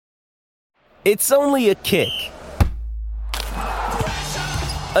It's only a kick,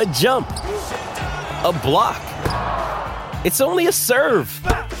 a jump, a block. It's only a serve.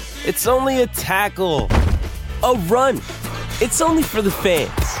 It's only a tackle, a run. It's only for the fans.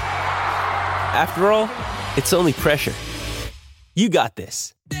 After all, it's only pressure. You got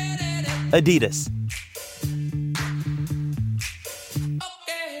this. Adidas.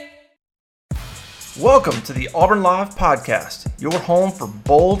 Welcome to the Auburn Live Podcast, your home for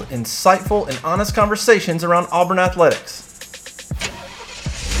bold, insightful, and honest conversations around Auburn athletics.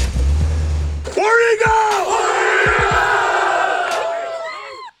 Where'd he go?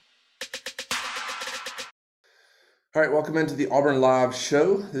 All right, welcome into the Auburn Live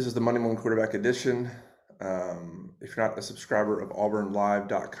show. This is the Monday Morning Quarterback Edition. If you're not a subscriber of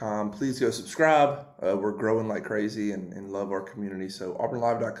auburnlive.com, please go subscribe. We're growing like crazy and love our community. So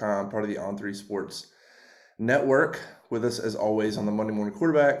auburnlive.com, part of the On3 Sports Network. With us, as always, on the Monday Morning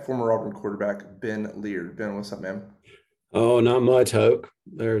Quarterback, former Auburn quarterback, Ben Leard. Ben, what's up, man? Oh, not much, Hoke.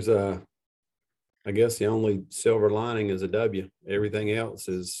 There's I guess the only silver lining is a W. Everything else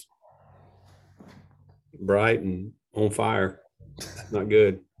is bright and on fire. Not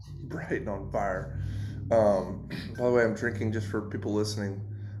good. Bright and on fire. By the way, I'm drinking, just for people listening,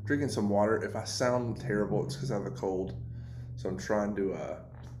 I'm drinking some water. If I sound terrible, it's because I have a cold. So I'm trying to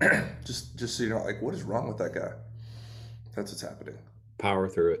just so you know, like, what is wrong with that guy? That's what's happening. Power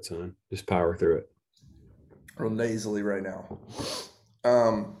through it, son. Just power through it. Real nasally right now.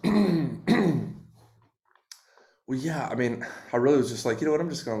 Well, yeah, I mean, I really was just like, you know what, I'm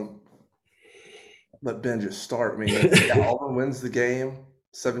just going to let Ben just start. I mean, yeah, Auburn wins the game,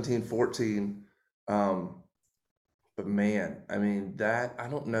 17-14. But man, I mean, that, I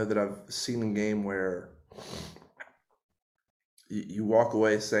don't know that I've seen a game where you walk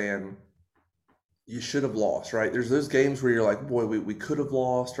away saying you should have lost, right? There's those games where you're like, boy, we could have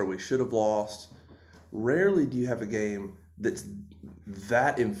lost or we should have lost. Rarely do you have a game that's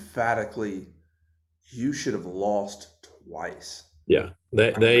that emphatically you should have lost twice. Yeah.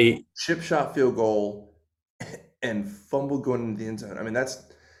 They chip shot field goal and fumble going into the end zone. I mean,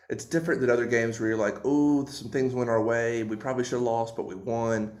 it's different than other games where you're like, oh, some things went our way. We probably should have lost, but we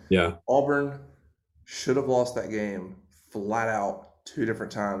won. Yeah. Auburn should have lost that game flat out 2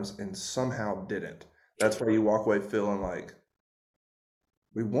 different times and somehow didn't. That's why you walk away feeling like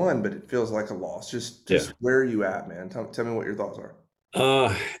we won, but it feels like a loss. Just where are you at, man? Tell me what your thoughts are.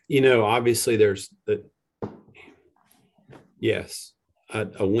 Obviously there's the yes,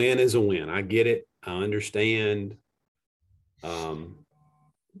 a win is a win. I get it. I understand.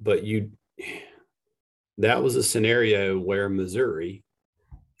 But that was a scenario where Missouri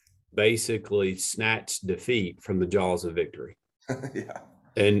basically snatched defeat from the jaws of victory. Yeah.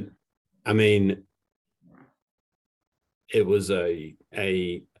 And I mean, it was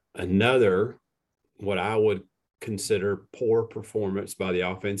another what I would consider poor performance by the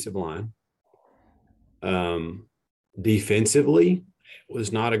offensive line. Defensively, it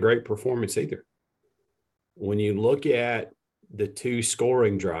was not a great performance either. When you look at the 2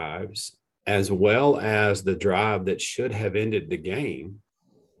 scoring drives, as well as the drive that should have ended the game,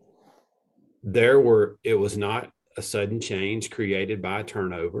 it was not a sudden change created by a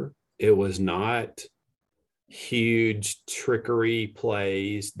turnover. It was not huge trickery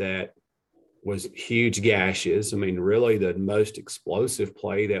plays that was huge gashes. I mean, really the most explosive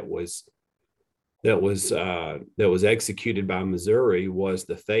play that was executed by Missouri was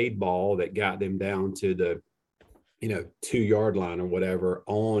the fade ball that got them down to the 2-yard line or whatever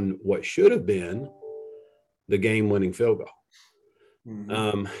on what should have been the game-winning field goal.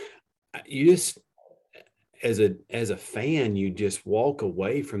 Mm-hmm. You just, as a fan, you just walk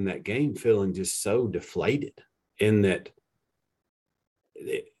away from that game feeling just so deflated in that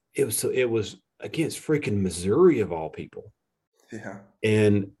it was against freaking Missouri of all people. Yeah.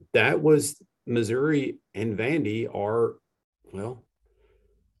 And that was Missouri and Vandy are, well,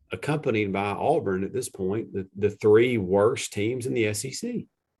 accompanied by Auburn at this point, the 3 worst teams in the SEC.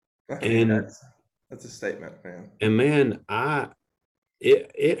 And that's a statement, man. And man,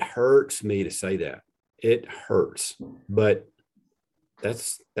 it hurts me to say that. It hurts, but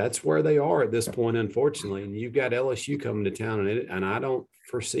that's where they are at this point, unfortunately. And you've got LSU coming to town, and I don't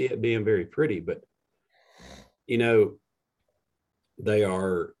foresee it being very pretty. But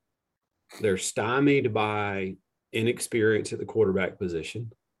they're stymied by inexperience at the quarterback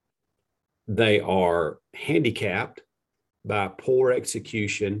position. They are handicapped by poor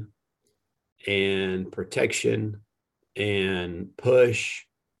execution and protection and push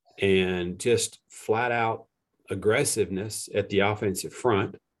and just flat out aggressiveness at the offensive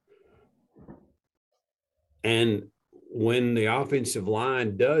front. And when the offensive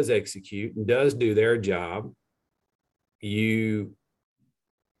line does execute and does do their job, you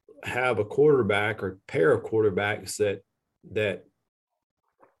have a quarterback or pair of quarterbacks that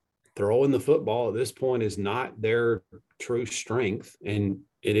throwing the football at this point is not their true strength, and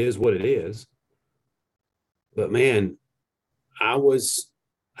it is what it is. But man, I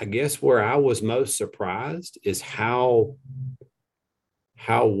guess where I was most surprised is how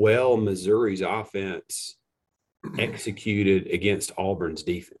well Missouri's offense executed against Auburn's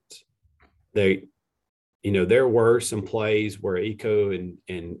defense. There were some plays where Eco and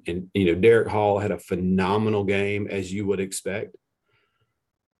Derek Hall had a phenomenal game, as you would expect.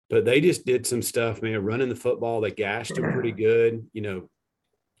 But they just did some stuff, man, running the football. They gashed them pretty good.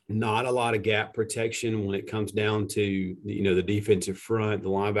 Not a lot of gap protection when it comes down to, the defensive front, the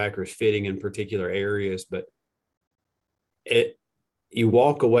linebackers fitting in particular areas. But you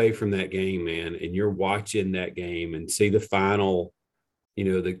walk away from that game, man, and you're watching that game and see the final,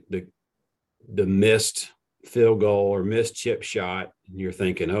 the missed field goal or missed chip shot, and you're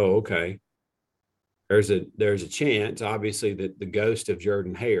thinking, oh, okay, there's a chance, obviously, that the ghost of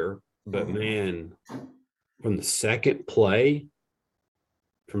Jordan Hare. But man, from the second play,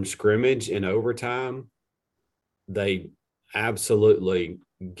 from scrimmage and overtime, they absolutely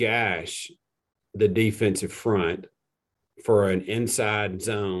gash the defensive front for an inside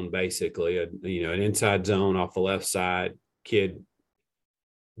zone, basically, an inside zone off the left side. Kid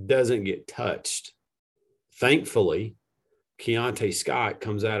doesn't get touched. Thankfully, Keontae Scott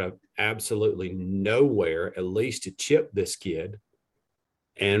comes out of absolutely nowhere, at least to chip this kid.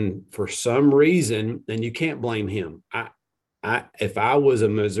 And for some reason, and you can't blame him. If I was a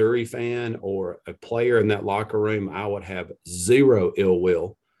Missouri fan or a player in that locker room, I would have zero ill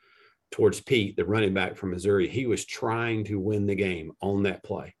will towards Pete, the running back from Missouri. He was trying to win the game on that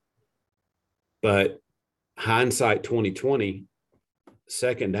play. But hindsight 2020,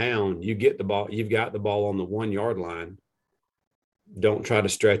 second down, you get the ball, you've got the ball on the 1 yard line. Don't try to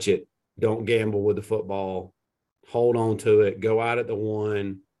stretch it. Don't gamble with the football. Hold on to it. Go out at the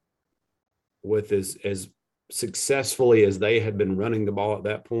 1 with as successfully as they had been running the ball at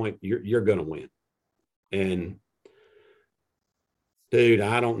that point. You're going to win. And dude,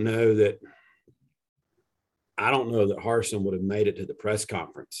 I don't know that Harsin would have made it to the press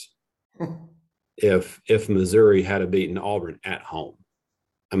conference if Missouri had beaten Auburn at home.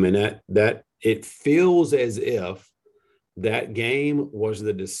 I mean, that it feels as if that game was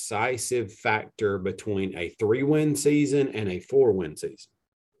the decisive factor between a 3-win season and a 4-win season.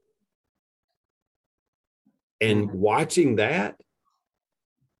 And watching that,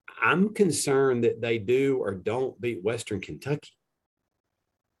 I'm concerned that they do or don't beat Western Kentucky,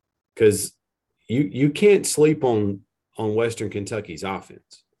 because you can't sleep on Western Kentucky's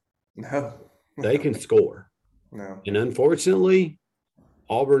offense. No. They can score. No. And unfortunately,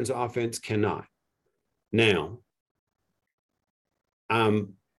 Auburn's offense cannot. Now, I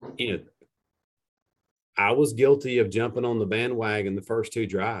was guilty of jumping on the bandwagon the first 2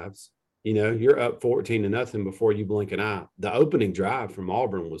 drives. You're up 14-0 before you blink an eye. The opening drive from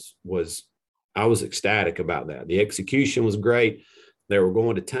Auburn was I was ecstatic about that. The execution was great. They were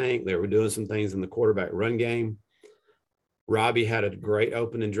going to tank. They were doing some things in the quarterback run game. Robbie had a great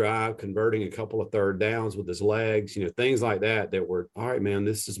opening drive, converting a couple of third downs with his legs, things like that were, all right, man,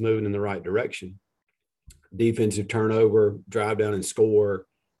 this is moving in the right direction. Defensive turnover, drive down and score.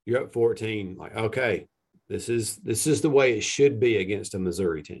 You're up 14. Like, okay, this is the way it should be against a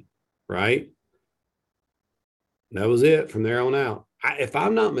Missouri team, right? And that was it from there on out. If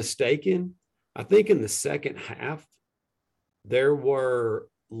I'm not mistaken, I think in the second half, there were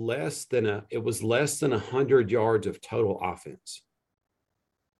less than 100 yards of total offense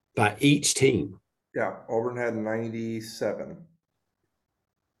by each team. Yeah, Auburn had 97.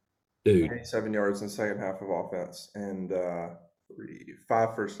 Dude. 97 yards in the second half of offense and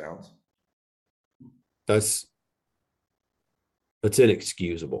 5 first downs. That's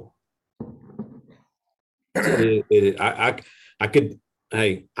inexcusable. I could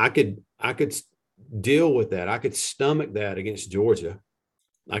deal with that. I could stomach that against Georgia.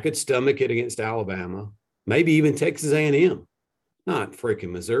 I could stomach it against Alabama, maybe even Texas A&M, not freaking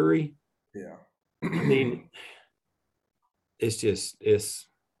Missouri. Yeah. I mean, it's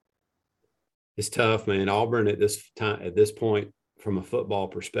tough, man. Auburn at this point, from a football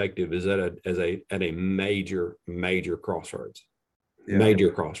perspective, is at a major crossroads. Yeah.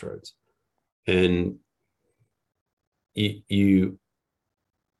 Major crossroads. And it's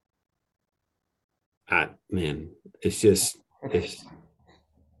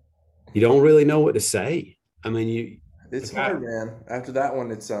you don't really know what to say. I mean, it's hard, man. After that one,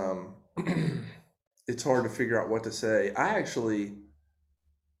 it's it's hard to figure out what to say. I actually,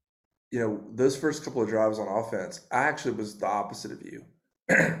 those first couple of drives on offense, I actually was the opposite of you.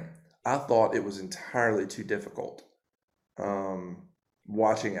 I thought it was entirely too difficult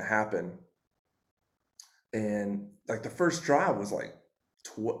watching it happen. And like the first drive was like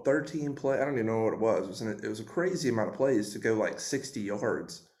 13 play. I don't even know what it was. It was a crazy amount of plays to go like 60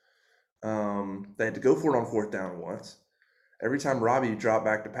 yards. They had to go for it on fourth down once. Every time Robbie dropped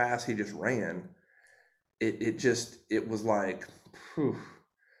back to pass, he just ran. It was like, whew,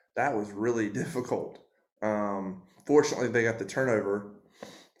 that was really difficult. Fortunately, they got the turnover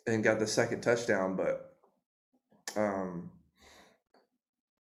and got the second touchdown, but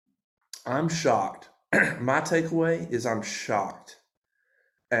I'm shocked. My takeaway is I'm shocked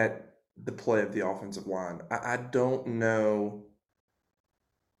at the play of the offensive line. I don't know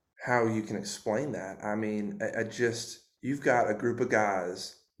how you can explain that. I mean, you've got a group of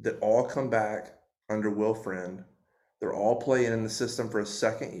guys that all come back under Will Friend. They're all playing in the system for a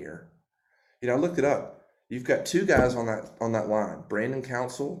second year. I looked it up. You've got two guys on that line, Brandon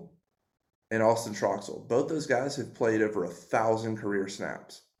Council and Austin Troxell. Both those guys have played over 1,000 career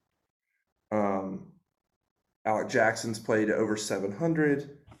snaps. Alec Jackson's played over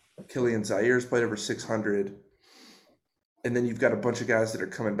 700. Killian Zaire's played over 600. And then you've got a bunch of guys that are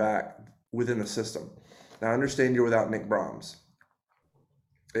coming back within the system. Now, I understand you're without Nick Brahms.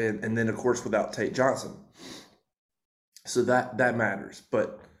 And then, of course, without Tate Johnson. So that matters.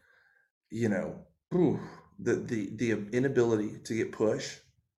 But, the inability to get push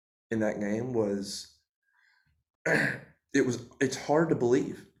in that game was it's hard to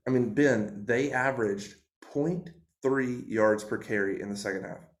believe. I mean, Ben, they averaged 0.3 yards per carry in the second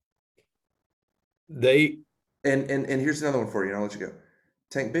half. And here's another one for you, and I'll let you go.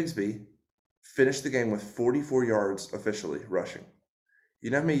 Tank Bigsby finished the game with 44 yards officially rushing. You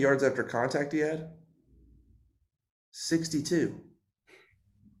know how many yards after contact he had? 62.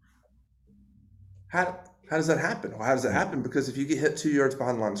 How does that happen? Well, how does that happen? Because if you get hit 2 yards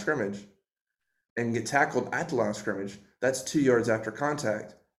behind the line of scrimmage and get tackled at the line of scrimmage, that's 2 yards after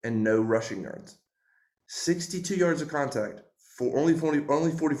contact and no rushing yards. 62 yards of contact for only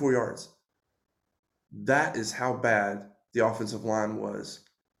 44 yards. That is how bad the offensive line was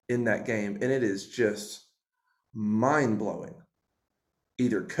in that game. And it is just mind-blowing.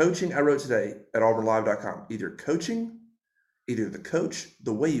 Either coaching, I wrote today at auburnlive.com, either the coach,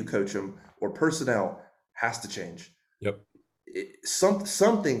 the way you coach them, or personnel has to change. Yep.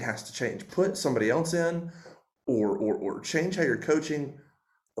 Something has to change. Put somebody else in or change how you're coaching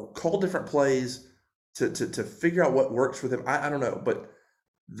or call different plays to figure out what works for them. I don't know, but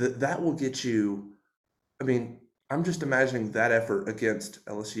that will get you. I mean, I'm just imagining that effort against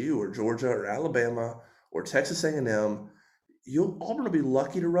LSU or Georgia or Alabama or Texas A&M. Auburn will be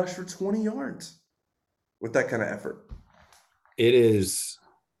lucky to rush for 20 yards with that kind of effort. It's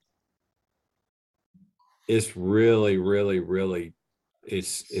really, really, really,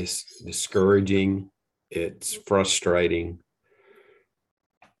 it's discouraging. It's frustrating.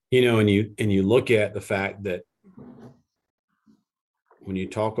 And you look at the fact that when you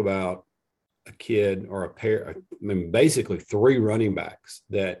talk about a kid or a pair, I mean, basically three running backs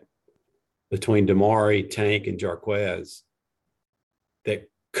that between Damari, Tank, and Jarquez that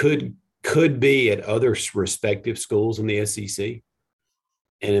could be at other respective schools in the SEC.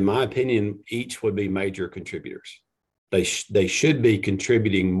 And in my opinion, each would be major contributors. They should be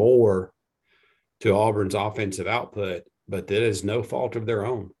contributing more to Auburn's offensive output, but that is no fault of their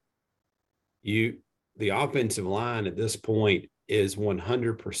own. The offensive line at this point is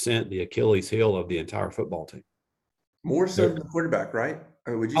 100% the Achilles heel of the entire football team. More so than the quarterback, right?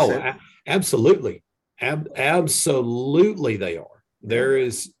 I mean, would you say? Absolutely. Absolutely they are.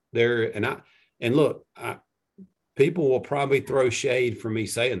 People will probably throw shade for me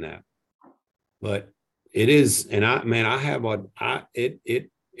saying that, but it is, and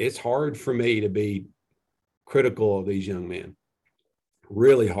it's hard for me to be critical of these young men.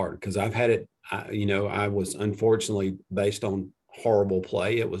 Really hard, because I've had it. I was unfortunately, based on horrible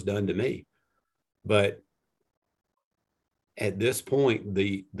play, it was done to me. But at this point,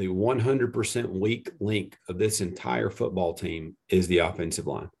 the 100% weak link of this entire football team is the offensive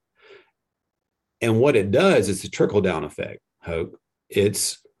line. And what it does is a trickle-down effect, Hope.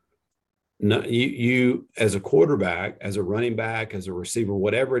 It's not, you as a quarterback, as a running back, as a receiver,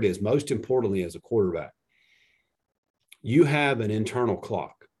 whatever it is, most importantly as a quarterback, you have an internal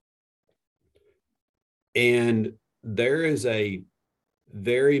clock. And there is a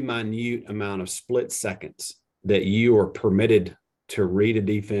very minute amount of split seconds that you are permitted to read a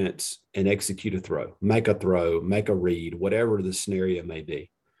defense and execute a throw, make a read, whatever the scenario may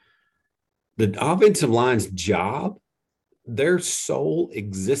be. The offensive line's job, their sole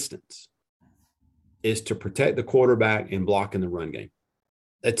existence, is to protect the quarterback and block in the run game.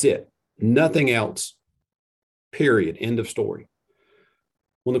 That's it. Nothing else, period. End of story.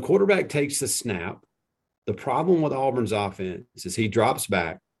 When the quarterback takes the snap, the problem with Auburn's offense is he drops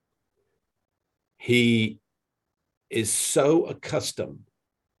back. He is so accustomed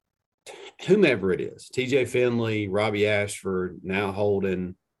to whomever it is, TJ Finley, Robbie Ashford, now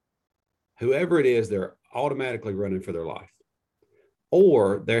Holden, whoever it is, they're automatically running for their life.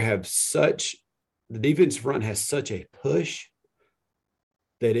 Or the defensive front has such a push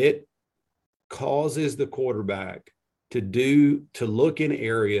that it causes the quarterback to look in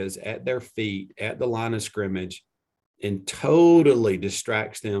areas at their feet, at the line of scrimmage, and totally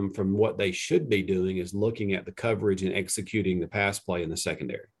distracts them from what they should be doing, is looking at the coverage and executing the pass play in the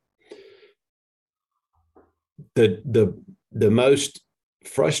secondary. The most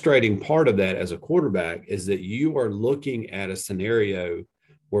frustrating part of that as a quarterback is that you are looking at a scenario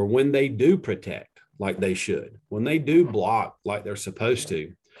where when they do protect like they should, when they do block like they're supposed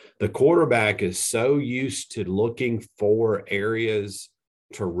to, the quarterback is so used to looking for areas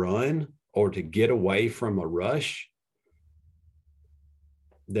to run or to get away from a rush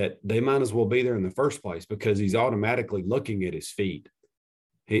that they might as well be there in the first place, because he's automatically looking at his feet.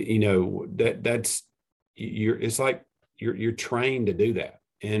 It's like you're trained to do that.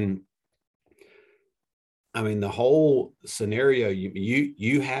 And I mean, the whole scenario,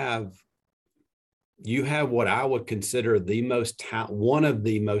 you have what I would consider one of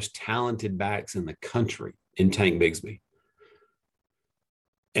the most talented backs in the country in Tank Bigsby.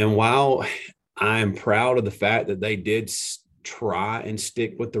 And while I am proud of the fact that they did try and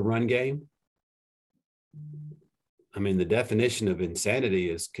stick with the run game, I mean, the definition of insanity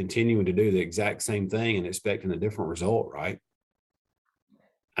is continuing to do the exact same thing and expecting a different result, right?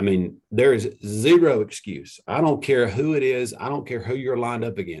 I mean, there is zero excuse. I don't care who it is. I don't care who you're lined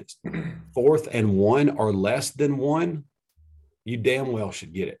up against. 4th and 1 or less than 1, you damn well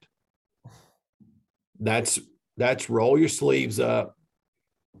should get it. That's roll your sleeves up.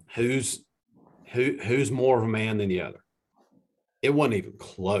 Who's more of a man than the other? It wasn't even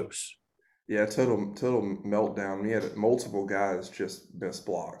close. Yeah, total meltdown. We had multiple guys just missed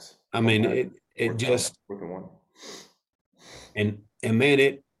blocks. I mean, it just one. And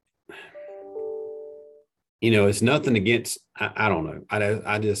man, it's nothing against, I don't know.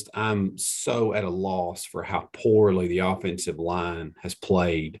 I'm so at a loss for how poorly the offensive line has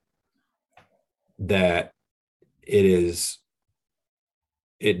played that just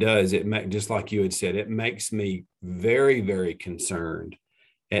like you had said, it makes me very, very concerned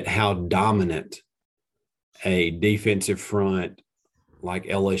at how dominant a defensive front like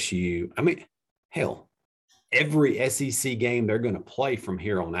LSU. I mean, hell, every SEC game they're going to play from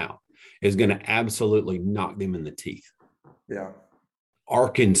here on out is going to absolutely knock them in the teeth. Yeah.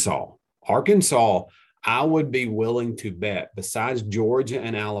 Arkansas, I would be willing to bet, besides Georgia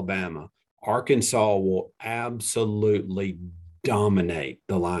and Alabama, Arkansas will absolutely dominate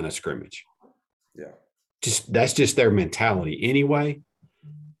the line of scrimmage. Yeah. That's just their mentality anyway.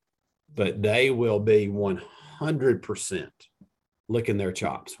 But they will be 100% licking their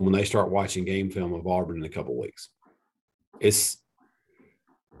chops when they start watching game film of Auburn in a couple of weeks. It's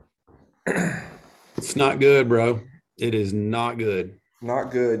not good, bro. It is not good.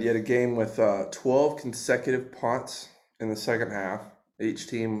 Not good. You had a game with 12 consecutive punts in the second half. Each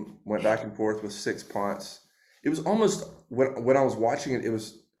team went back and forth with 6 punts. It was almost, when I was watching it, it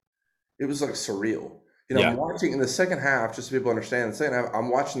was like surreal. Yeah. I'm watching in the second half, just so people understand, the second half,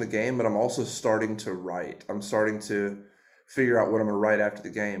 I'm watching the game, but I'm also starting to write. I'm starting to figure out what I'm going to write after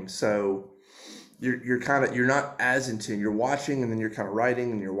the game. So you're not as in tune. You're watching, and then you're kind of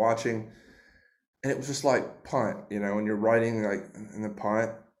writing, and you're watching. And it was just like punt, and you're writing, like, and then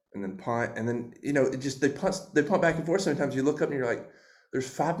punt, and then punt. And then, it just, they punt back and forth. Sometimes you look up and you're like, there's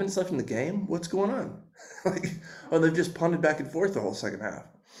 5 minutes left in the game. What's going on? They've just punted back and forth the whole second half.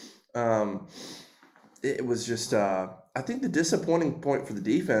 It was just, I think the disappointing point for the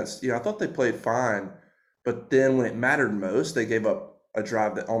defense, I thought they played fine, but then when it mattered most, they gave up a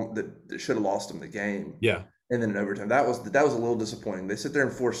drive that should have lost them the game. Yeah. And then in overtime, that was a little disappointing. They sit there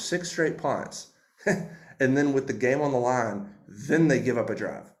and force 6 straight punts, and then with the game on the line, then they give up a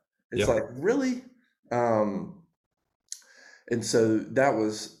drive. It's like, really? And so that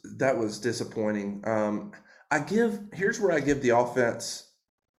was disappointing. Here's where I give the offense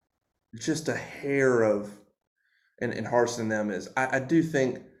just a hair of, and Harsin and them is, I do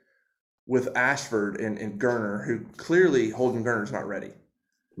think with Ashford and Gurner, who clearly Holden Gurner's not ready.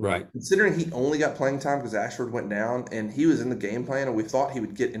 Right. Considering he only got playing time because Ashford went down and he was in the game plan and we thought he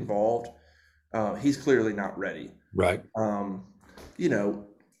would get involved. He's clearly not ready. Right.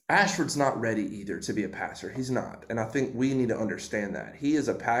 Ashford's not ready either to be a passer. He's not. And I think we need to understand that. He is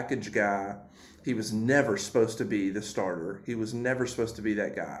a package guy. He was never supposed to be the starter. He was never supposed to be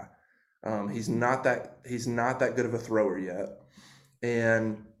that guy. He's not that good of a thrower yet.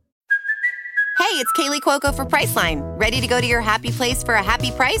 And Hey, it's Kaylee Cuoco for Priceline. Ready to go to your happy place for a happy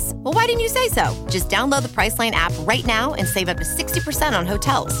price? Well, why didn't you say so? Just download the Priceline app right now and save up to 60% on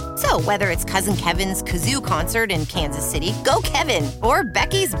hotels. So whether it's Cousin Kevin's Kazoo Concert in Kansas City, go Kevin, or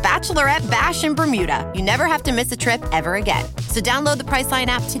Becky's Bachelorette Bash in Bermuda, you never have to miss a trip ever again. So download the Priceline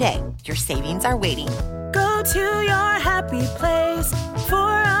app today. Your savings are waiting. Go to your happy place for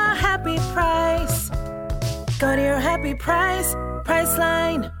a happy price. Go to your happy price,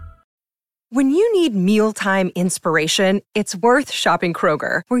 Priceline. When you need mealtime inspiration, it's worth shopping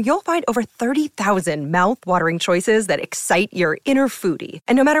Kroger, where you'll find over 30,000 mouth-watering choices that excite your inner foodie.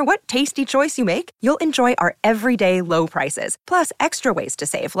 And no matter what tasty choice you make, you'll enjoy our everyday low prices, plus extra ways to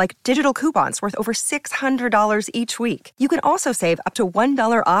save, like digital coupons worth over $600 each week. You can also save up to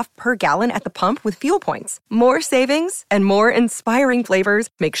 $1 off per gallon at the pump with fuel points. More savings and more inspiring flavors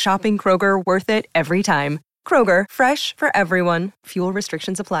make shopping Kroger worth it every time. Kroger, fresh for everyone. Fuel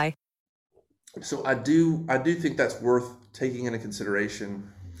restrictions apply. so I do think that's worth taking into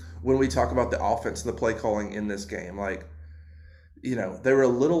consideration when we talk about the offense and the play calling in this game. Like, they were a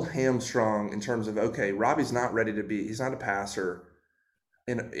little hamstrung in terms of, okay, Robbie's not ready to be, he's not a passer.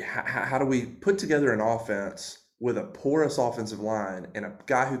 And how do we put together an offense with a porous offensive line and a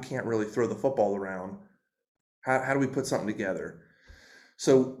guy who can't really throw the football around? How do we put something together?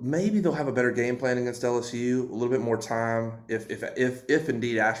 So maybe they'll have a better game plan against LSU, a little bit more time. If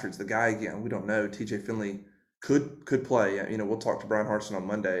indeed Ashford's the guy again, we don't know. TJ Finley could play. We'll talk to Brian Harsin on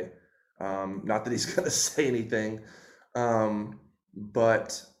Monday. Not that he's going to say anything,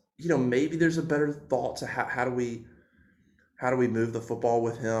 but maybe there's a better thought to how do we move the football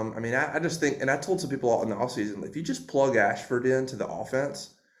with him. I mean, I just think, and I told some people in the offseason, if you just plug Ashford into the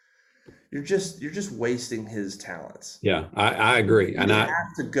offense, you're just wasting his talents. Yeah, I agree. And I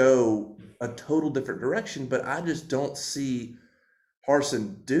have to go a total different direction, but I just don't see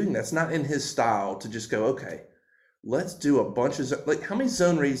Harsin doing that. It's not in his style to just go, okay, let's do a bunch of how many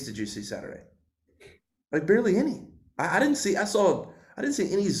zone reads did you see Saturday? Like barely any. I didn't see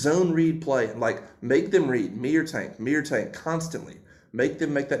any zone read play and make them read me or tank constantly. Make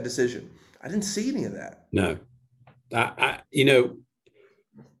them make that decision. I didn't see any of that. No.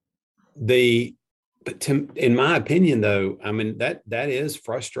 In my opinion, though, I mean, that is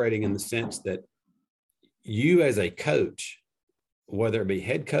frustrating in the sense that you as a coach, whether it be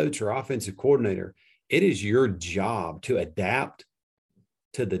head coach or offensive coordinator, it is your job to adapt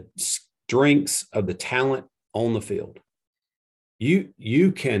to the strengths of the talent on the field.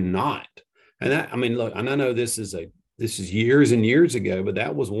 You cannot. And look, and I know this is years and years ago, but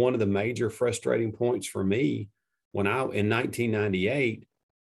that was one of the major frustrating points for me in 1998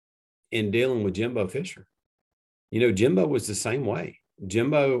 in dealing with Jimbo Fisher. Jimbo was the same way.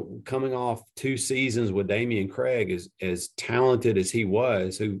 Jimbo, coming off 2 seasons with Damian Craig, as talented as he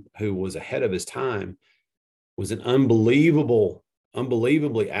was, who was ahead of his time, was an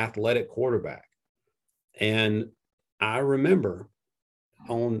unbelievably athletic quarterback. And I remember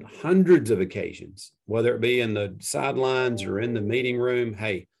on hundreds of occasions, whether it be in the sidelines or in the meeting room,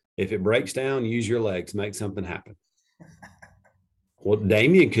 hey, if it breaks down, use your legs, make something happen. Well,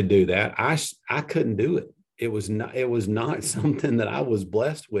 Damian could do that. I couldn't do it. It was not something that I was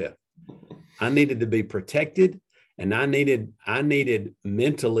blessed with. I needed to be protected, and I needed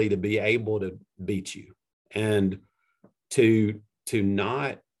mentally to be able to beat you. And to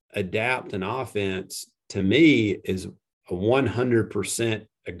not adapt an offense, to me, is a 100%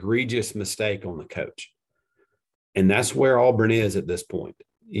 egregious mistake on the coach. And that's where Auburn is at this point.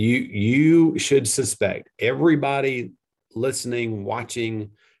 You should suspect, everybody listening, watching,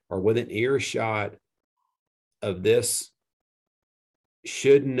 or with an earshot of this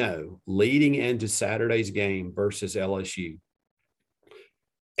should know, leading into Saturday's game versus LSU,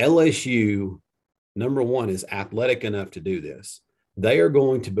 number one, is athletic enough to do this. They are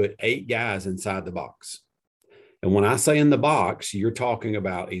going to put 8 guys inside the box. And when I say in the box, you're talking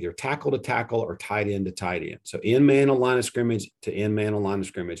about either tackle to tackle or tight end to tight end. So in man on line of scrimmage to in man on line of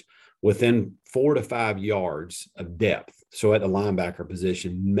scrimmage within 4 to 5 yards of depth. So at the linebacker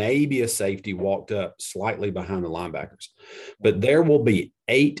position, maybe a safety walked up slightly behind the linebackers. But there will be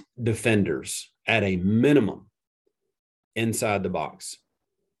 8 defenders at a minimum inside the box.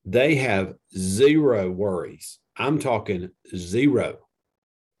 They have 0 worries. I'm talking 0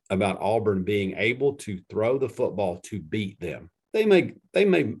 about Auburn being able to throw the football to beat them. they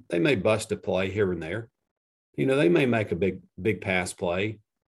may bust a play here and there. They may make a big pass play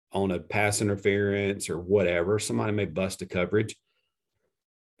on a pass interference or whatever. Somebody may bust a coverage.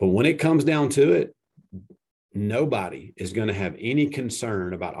 But when it comes down to it, nobody is going to have any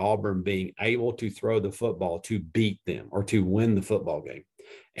concern about Auburn being able to throw the football to beat them or to win the football game.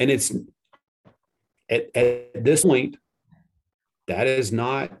 And it's at this point, that is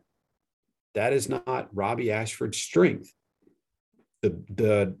not Robbie Ashford's strength.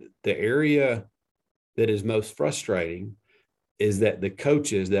 The area that is most frustrating is that the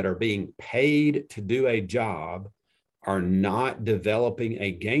coaches that are being paid to do a job are not developing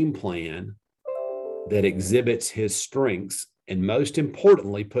a game plan that exhibits his strengths and, most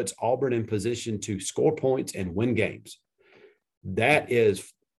importantly, puts Auburn in position to score points and win games. That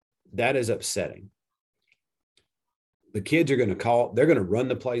is upsetting. The kids are going to they're going to run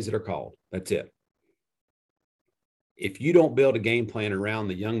the plays that are called. That's it. If you don't build a game plan around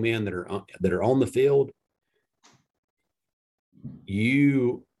the young men that are on the field,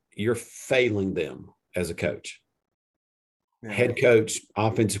 you're failing them as a coach. Yeah. Head coach,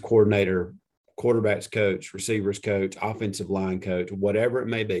 offensive coordinator, quarterbacks coach, receivers coach, offensive line coach, whatever it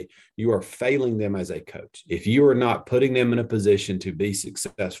may be, you are failing them as a coach. If you are not putting them in a position to be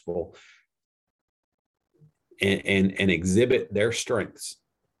successful and exhibit their strengths,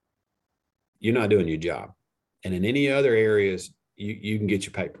 you're not doing your job. And in any other areas, you can get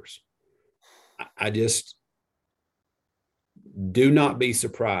your papers. I just do not be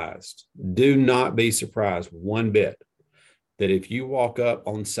surprised. Do not be surprised one bit that if you walk up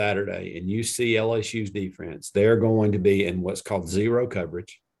on Saturday and you see LSU's defense, they're going to be in what's called zero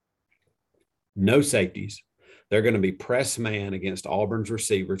coverage, no safeties. They're going to be press man against Auburn's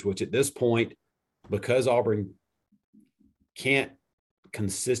receivers, which at this point, because Auburn can't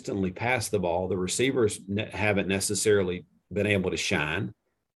consistently pass the ball, the receivers haven't necessarily been able to shine.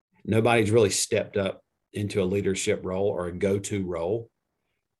 Nobody's really stepped up into a leadership role or a go-to role.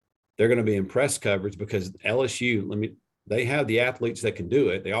 They're going to be in press coverage because LSU, they have the athletes that can do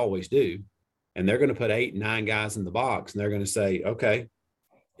it. They always do. And they're going to put 8, 9 guys in the box, and they're going to say, okay,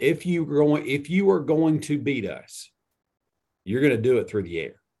 if you are going to beat us, you're going to do it through the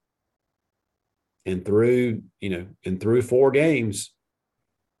air. And through 4 games,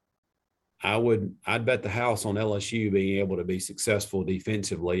 I'd bet the house on LSU being able to be successful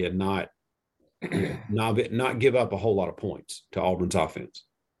defensively and not give up a whole lot of points to Auburn's offense.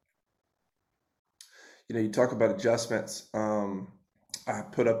 You talk about adjustments. I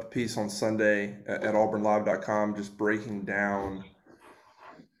put up a piece on Sunday at auburnlive.com just breaking down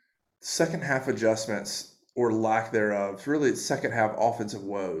second half adjustments or lack thereof. Really, it's second half offensive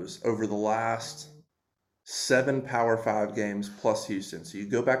woes over the last 7 Power 5 games plus Houston. So you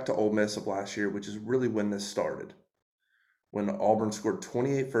go back to Ole Miss of last year, which is really when this started, when Auburn scored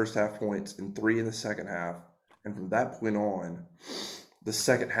 28 first half points and 3 in the second half. And from that point on, the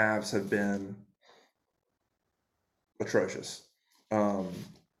second halves have been atrocious. I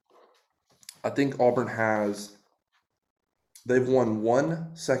think Auburn they've won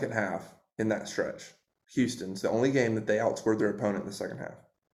 1 second half in that stretch. Houston's the only game that they outscored their opponent in the second half.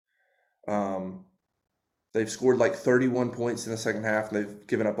 They've scored like 31 points in the second half, and they've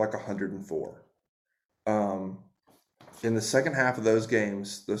given up like 104. In the second half of those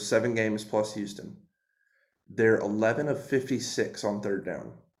games, those 7 games plus Houston, they're 11 of 56 on third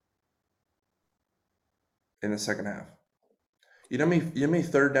down in the second half. You know how many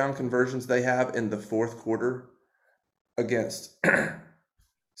third down conversions they have in the fourth quarter against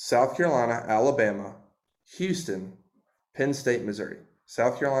South Carolina, Alabama, Houston, Penn State, Missouri?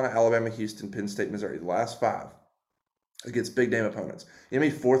 South Carolina, Alabama, Houston, Penn State, Missouri, the last 5 against big name opponents. You know how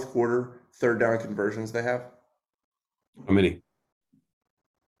many fourth quarter third down conversions they have? How many?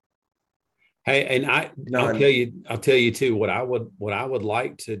 Hey, and I'll tell you too, what I would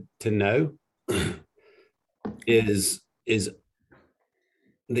like to know is the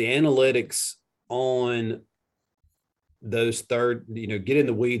analytics on those get in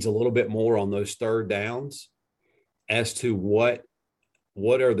the weeds a little bit more on those third downs as to what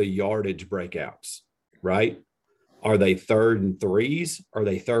are the yardage breakouts, right? Are they 3rd and 3s? Are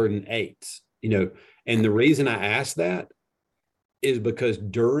they 3rd and 8s? And the reason I ask that is because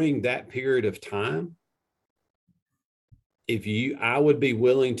during that period of time, I would be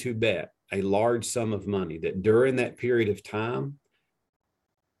willing to bet a large sum of money that during that period of time,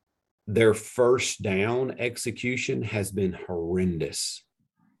 their first down execution has been horrendous.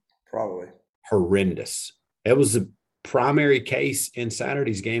 Probably. Horrendous. It was the primary case in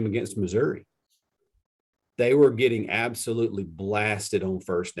Saturday's game against Missouri. They were getting absolutely blasted on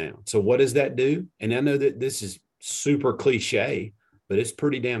first down. So what does that do? And I know that this is super cliche, but it's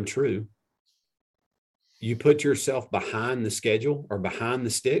pretty damn true. You put yourself behind the schedule or behind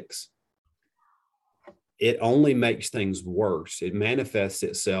the sticks, it only makes things worse. It manifests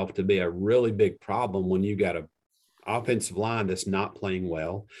itself to be a really big problem when you got a offensive line that's not playing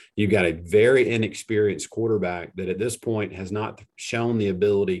well. You've got a very inexperienced quarterback that at this point has not shown the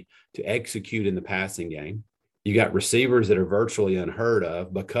ability to execute in the passing game. You got receivers that are virtually unheard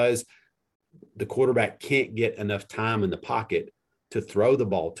of because the quarterback can't get enough time in the pocket to throw the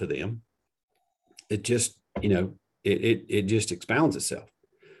ball to them. It just, it just expounds itself.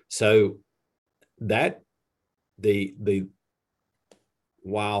 So that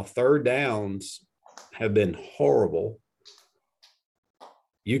while third downs have been horrible,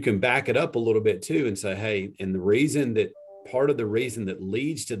 you can back it up a little bit too and say, hey, and part of the reason that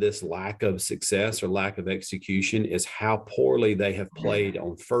leads to this lack of success or lack of execution is how poorly they have played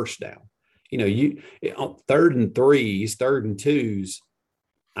on first down. On third and threes, third and twos,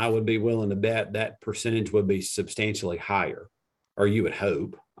 I would be willing to bet that percentage would be substantially higher, or you would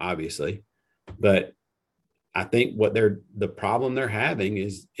hope, obviously. But I think the problem they're having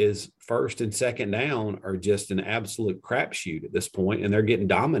is first and second down are just an absolute crapshoot at this point, and they're getting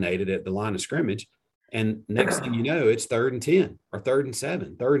dominated at the line of scrimmage. And next thing you know, it's 3rd and 10 or 3rd and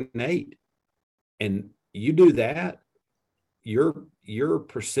 7, 3rd and 8. And you do that, your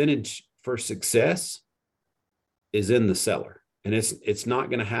percentage for success is in the cellar. And it's not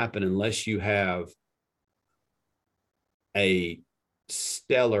going to happen unless you have a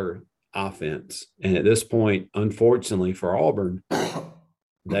stellar offense. And at this point, unfortunately for Auburn,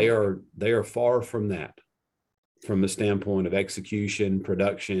 they are far from that, from the standpoint of execution,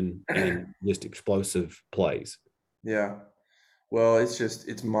 production, and just explosive plays. Yeah. Well,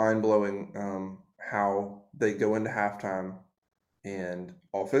 it's mind-blowing how they go into halftime, and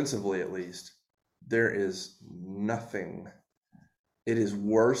offensively at least, there is nothing. It is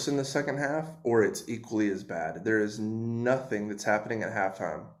worse in the second half, or it's equally as bad. There is nothing that's happening at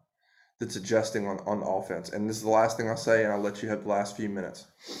halftime that's adjusting on offense. And this is the last thing I'll say, and I'll let you have the last few minutes.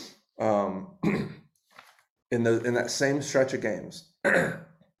 In that same stretch of games,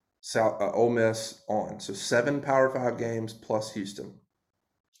 Ole Miss on, so 7 Power 5 games plus Houston.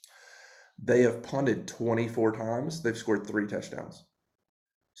 They have punted 24 times. They've scored 3 touchdowns.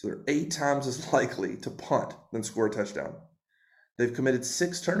 So they're 8 times as likely to punt than score a touchdown. They've committed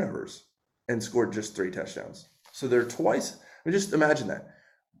 6 turnovers and scored just 3 touchdowns. So they're twice. Just imagine that.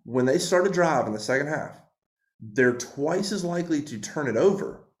 When they start a drive in the second half, they're twice as likely to turn it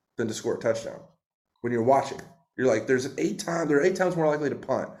over than to score a touchdown. When you're watching, you're like, they're 8 times more likely to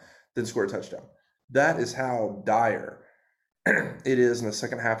punt than score a touchdown. That is how dire it is in the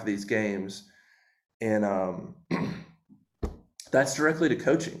second half of these games. And that's directly to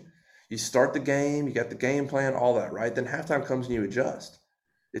coaching. You start the game, you got the game plan, all that, right? Then halftime comes and you adjust.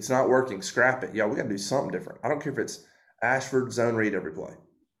 It's not working, scrap it. Yeah, we got to do something different. I don't care if it's Ashford zone read every play.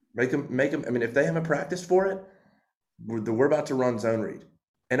 Make them. I mean, if they haven't practiced for it, we're about to run zone read.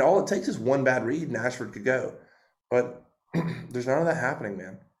 And all it takes is one bad read and Ashford could go. But there's none of that happening,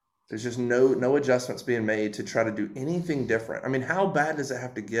 man. There's just no adjustments being made to try to do anything different. I mean, how bad does it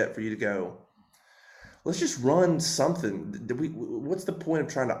have to get for you to go, let's just run something? What's the point of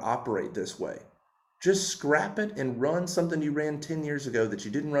trying to operate this way? Just scrap it and run something you ran 10 years ago that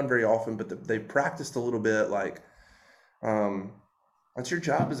you didn't run very often, but they practiced a little bit. That's your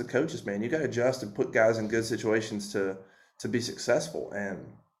job as a coach, man. You got to adjust and put guys in good situations to be successful. And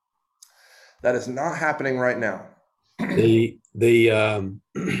that is not happening right now.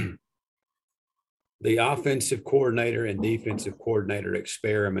 The offensive coordinator and defensive coordinator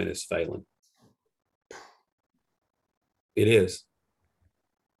experiment is failing. It is.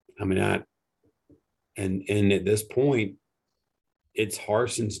 I mean, and at this point, it's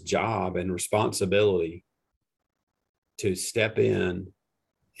Harson's job and responsibility to step in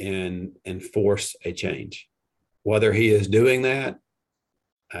and force a change. Whether he is doing that,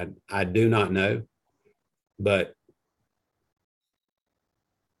 I do not know. But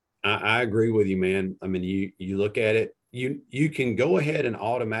I agree with you, man. I mean, you look at it, you can go ahead and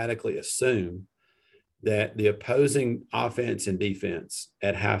automatically assume that the opposing offense and defense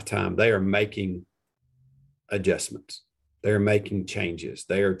at halftime, they are making adjustments. They're making changes.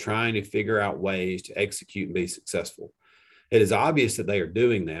 They are trying to figure out ways to execute and be successful. It is obvious that they are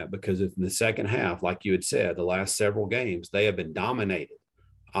doing that because in the second half, like you had said, the last several games, they have been dominated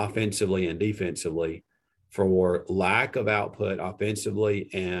offensively and defensively for lack of output offensively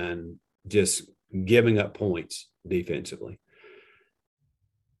and just giving up points defensively.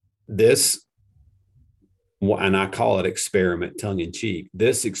 This, and I call it experiment, tongue in cheek,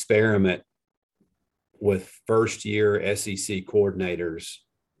 this experiment with first-year SEC coordinators,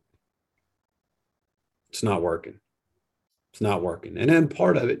 it's not working. It's not working. And then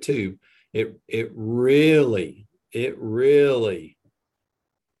part of it too, it really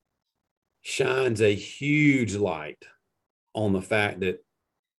shines a huge light on the fact that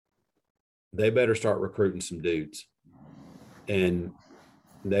they better start recruiting some dudes, and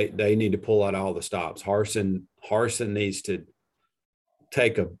they need to pull out all the stops. Harsin needs to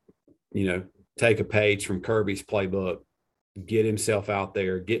take a page from Kirby's playbook, get himself out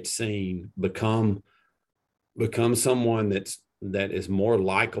there, get seen, become someone that is more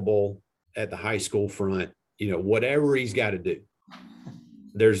likable at the high school front. Whatever he's got to do.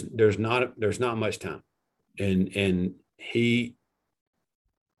 There's not much time, and he.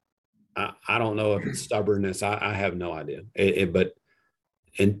 I don't know if it's stubbornness. I have no idea. But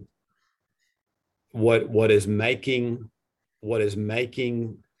what is making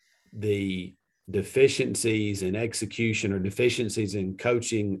the deficiencies in execution or deficiencies in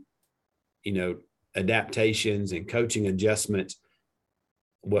coaching, adaptations and coaching adjustments,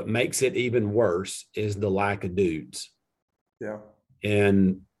 what makes it even worse is the lack of dudes. Yeah.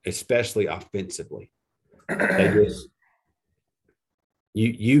 And especially offensively.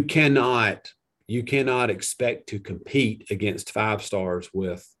 You cannot expect to compete against 5 stars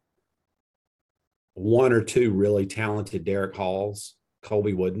with 1 or 2 really talented Derek Halls,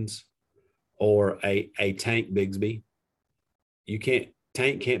 Colby Woodens, or a Tank Bigsby.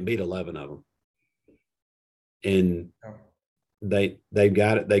 Tank can't beat 11 of them. And they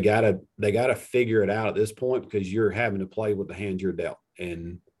got to figure it out at this point, because you're having to play with the hand you're dealt.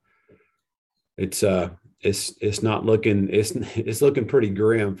 And it's not looking, it's looking pretty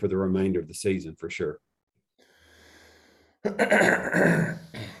grim for the remainder of the season for sure.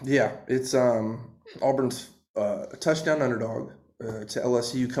 Yeah, it's Auburn's a touchdown underdog to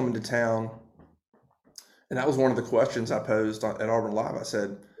LSU coming to town. And that was one of the questions I posed at Auburn Live. I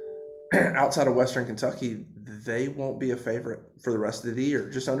said, outside of Western Kentucky, they won't be a favorite for the rest of the year.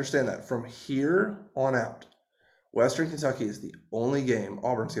 Just understand that from here on out, Western Kentucky is the only game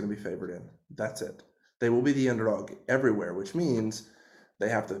Auburn's going to be favored in. That's it. They will be the underdog everywhere, which means they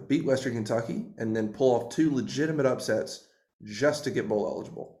have to beat Western Kentucky and then pull off 2 legitimate upsets just to get bowl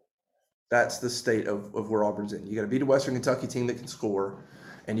eligible. That's the state of where Auburn's in. You got to beat a Western Kentucky team that can score,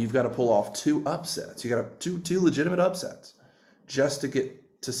 and you've got to pull off 2 upsets. You got to two legitimate upsets just to get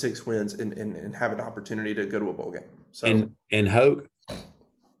to 6 wins and have an opportunity to go to a bowl game. So and Hoke,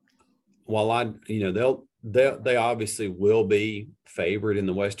 while they obviously will be favored in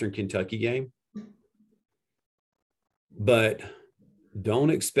the Western Kentucky game, but don't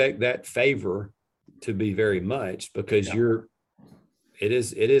expect that favor to be very much, because it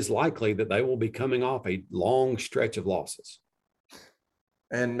is likely that they will be coming off a long stretch of losses.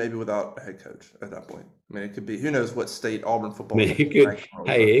 And maybe without a head coach at that point. I mean, it could be, who knows what state Auburn football.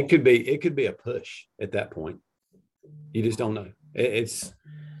 It could be a push at that point. You just don't know. It's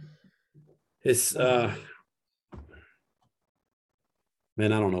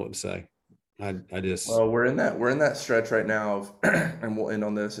man, I don't know what to say. Well, we're in that stretch right now of, and we'll end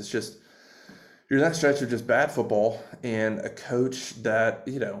on this. It's just, you're in that stretch of just bad football and a coach that,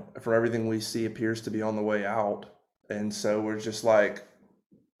 from everything we see, appears to be on the way out. And so we're just like,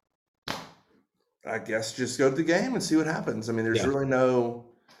 I guess just go to the game and see what happens. I mean, there's really no,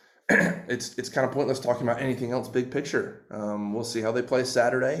 it's kind of pointless talking about anything else big picture. We'll see how they play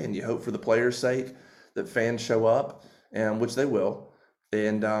Saturday, and you hope for the players' sake that fans show up, and which they will.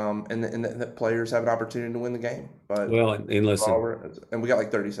 And that players have an opportunity to win the game. But and listen, and we got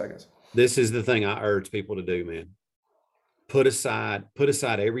like 30 seconds. This is the thing I urge people to do, man. Put aside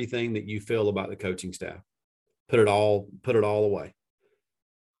everything that you feel about the coaching staff. Put it all away.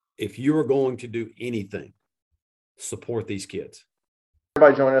 If you are going to do anything, support these kids.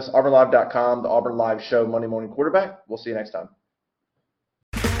 Everybody join us, auburnlive.com, the Auburn Live Show, Monday Morning Quarterback. We'll see you next time.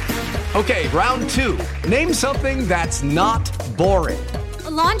 Okay, round 2. Name something that's not boring. A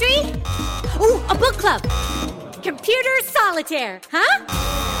laundry? Ooh, a book club. Computer solitaire, huh?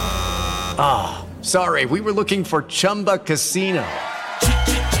 Ah, sorry, we were looking for Chumba Casino.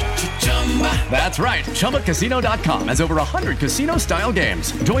 That's right, ChumbaCasino.com has over 100 casino-style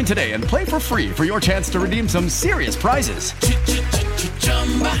games. Join today and play for free for your chance to redeem some serious prizes.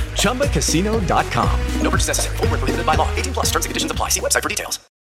 ChumbaCasino.com. No purchase necessary. Void where prohibited by law. 18+ terms and conditions apply. See website for details.